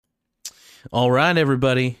All right,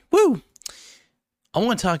 everybody. Woo! I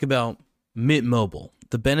want to talk about Mint Mobile,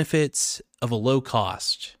 the benefits of a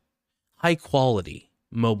low-cost, high-quality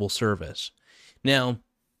mobile service. Now,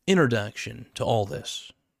 introduction to all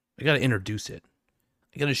this. I got to introduce it.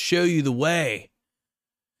 I got to show you the way.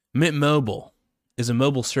 Mint Mobile is a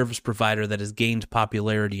mobile service provider that has gained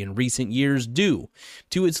popularity in recent years due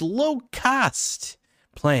to its low-cost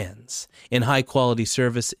plans and high-quality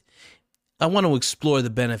service. I want to explore the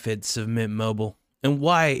benefits of Mint Mobile and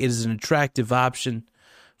why it is an attractive option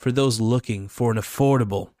for those looking for an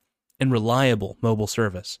affordable and reliable mobile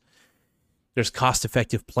service. There's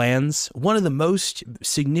cost-effective plans. One of the most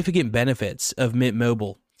significant benefits of Mint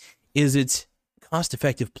Mobile is its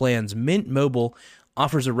cost-effective plans. Mint Mobile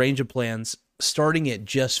offers a range of plans starting at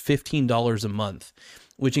just $15 a month,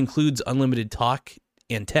 which includes unlimited talk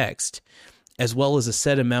and text, as well as a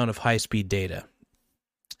set amount of high-speed data.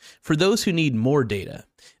 For those who need more data,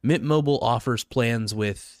 Mint Mobile offers plans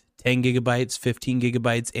with 10 gigabytes, 15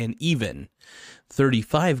 gigabytes, and even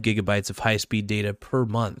 35 gigabytes of high-speed data per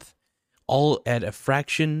month, all at a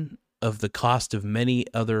fraction of the cost of many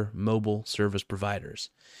other mobile service providers.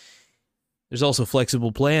 There's also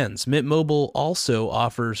flexible plans. Mint Mobile also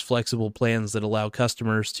offers flexible plans that allow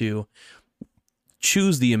customers to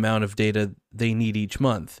choose the amount of data they need each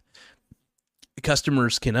month.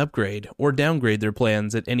 Customers can upgrade or downgrade their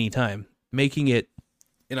plans at any time, making it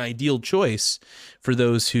an ideal choice for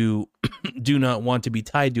those who do not want to be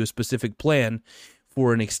tied to a specific plan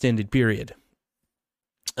for an extended period.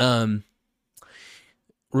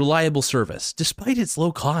 Reliable service. Despite its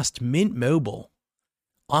low cost, Mint Mobile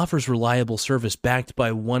offers reliable service backed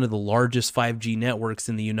by one of the largest 5G networks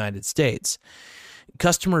in the United States.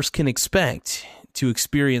 Customers can expect to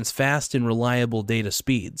experience fast and reliable data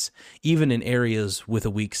speeds, even in areas with a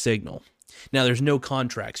weak signal. Now, there's no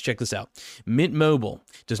contracts. Check this out. Mint Mobile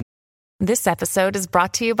does. This episode is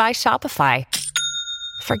brought to you by Shopify.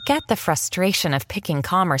 Forget the frustration of picking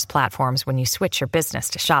commerce platforms when you switch your business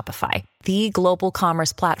to Shopify, the global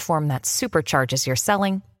commerce platform that supercharges your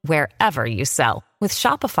selling wherever you sell. With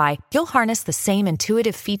Shopify, you'll harness the same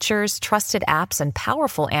intuitive features, trusted apps, and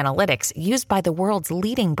powerful analytics used by the world's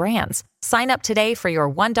leading brands. Sign up today for your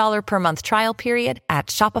 $1 per month trial period at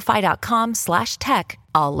shopify.com/tech,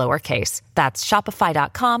 all lowercase. That's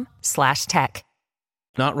shopify.com/tech.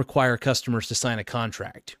 Not require customers to sign a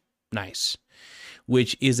contract. Nice.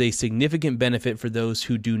 Which is a significant benefit for those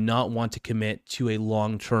who do not want to commit to a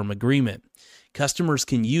long-term agreement. Customers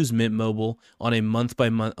can use Mint Mobile on a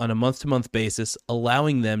month-to-month basis,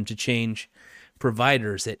 allowing them to change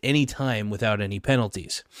providers at any time without any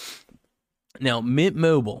penalties. Now, Mint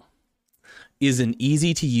Mobile is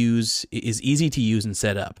easy to use and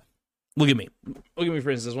set up. Look at me,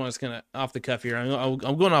 for instance. One is kind of off the cuff here. I'm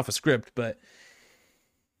going off a script, but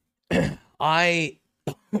I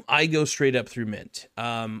go straight up through Mint.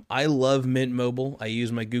 I love Mint Mobile. I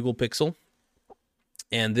use my Google Pixel.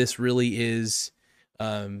 And this really is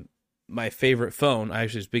my favorite phone.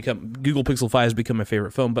 Google Pixel 5 has become my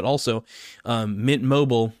favorite phone, but also Mint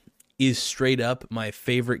Mobile is straight up my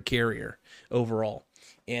favorite carrier overall.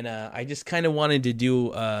 And I just kind of wanted to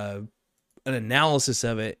do an analysis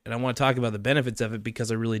of it, and I want to talk about the benefits of it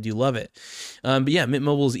because I really do love it. But yeah, Mint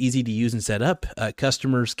Mobile is easy to use and set up.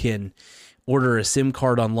 Customers can order a SIM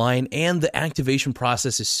card online, and the activation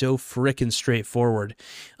process is so frickin' straightforward.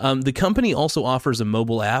 The company also offers a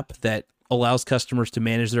mobile app that allows customers to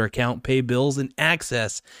manage their account, pay bills, and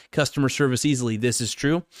access customer service easily. This is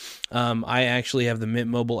true. I actually have the Mint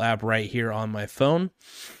Mobile app right here on my phone.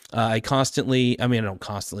 I don't constantly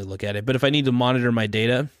look at it, but if I need to monitor my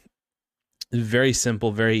data, it's very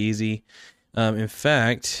simple, very easy. In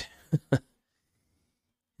fact,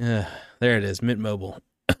 there it is, Mint Mobile.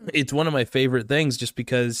 It's one of my favorite things just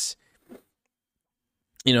because,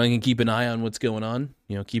 I can keep an eye on what's going on,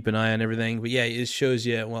 keep an eye on everything. But yeah, it shows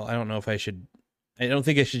you, well, I don't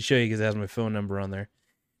think I should show you because it has my phone number on there.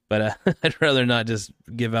 But I'd rather not just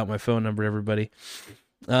give out my phone number to everybody.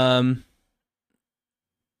 But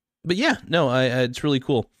yeah, no, it's really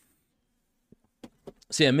cool.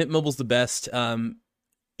 So yeah, Mint Mobile's the best. In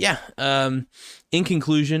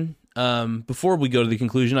conclusion, before we go to the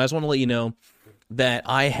conclusion, I just want to let you know that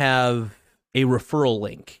I have a referral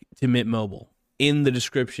link to Mint Mobile in the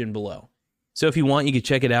description below. So if you want, you can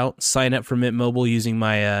check it out. Sign up for Mint Mobile using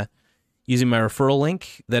my referral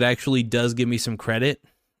link. That actually does give me some credit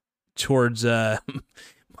towards my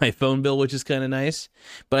phone bill, which is kind of nice.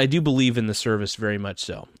 But I do believe in the service very much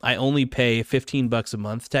so. I only pay $15 a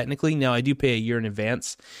month technically. Now I do pay a year in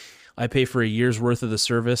advance. I pay for a year's worth of the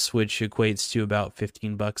service, which equates to about roughly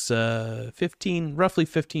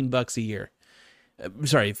 $15 a year.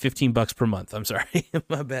 Sorry, $15 per month. I'm sorry.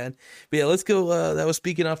 My bad. But yeah, let's go. That was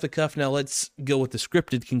speaking off the cuff. Now let's go with the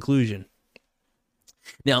scripted conclusion.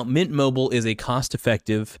 Now, Mint Mobile is a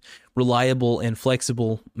cost-effective, reliable, and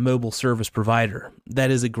flexible mobile service provider. That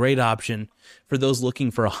is a great option for those looking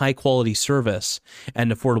for a high-quality service at an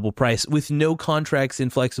affordable price with no contracts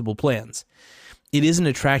and flexible plans. It is an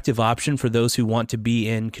attractive option for those who want to be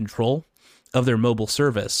in control of their mobile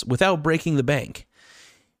service without breaking the bank.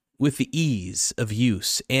 With the ease of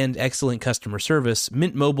use and excellent customer service,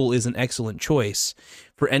 Mint Mobile is an excellent choice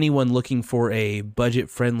for anyone looking for a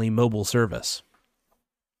budget-friendly mobile service.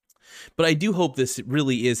 But I do hope this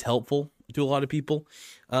really is helpful to a lot of people.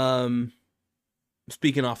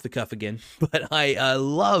 Speaking off the cuff again, but I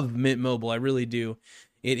love Mint Mobile. I really do.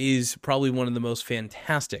 It is probably one of the most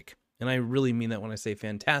fantastic, and I really mean that when I say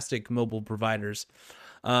fantastic, mobile providers.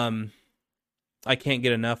 I can't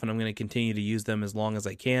get enough, and I'm going to continue to use them as long as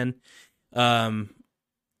I can. One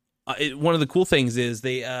of the cool things is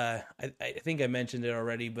they, I think I mentioned it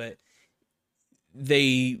already, but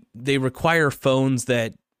they require phones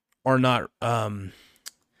that are not, drawing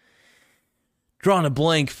a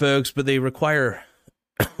blank, folks, but they require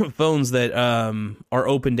phones that are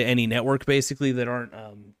open to any network, basically, that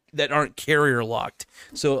aren't carrier locked.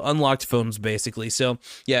 So unlocked phones, basically. So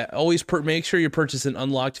yeah, always make sure you purchase an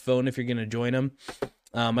unlocked phone if you're going to join them.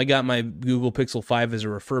 I got my Google Pixel 5 as a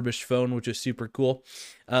refurbished phone, which is super cool.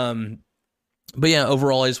 But yeah,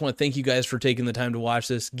 overall, I just want to thank you guys for taking the time to watch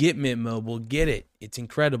this. Get Mint Mobile. Get it. It's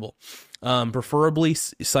incredible. Preferably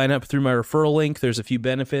sign up through my referral link. There's a few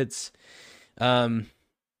benefits.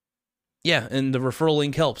 Yeah, and the referral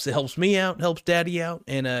link helps. It helps me out, helps Daddy out,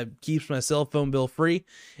 and keeps my cell phone bill free.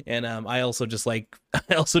 And I also just like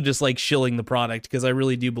shilling the product because I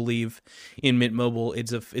really do believe in Mint Mobile.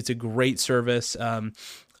 It's a great service.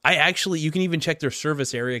 You can even check their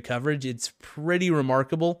service area coverage. It's pretty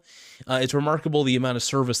remarkable. It's remarkable the amount of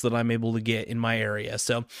service that I'm able to get in my area.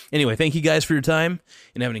 So anyway, thank you guys for your time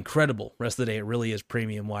and have an incredible rest of the day. It really is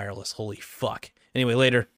premium wireless. Holy fuck. Anyway, later.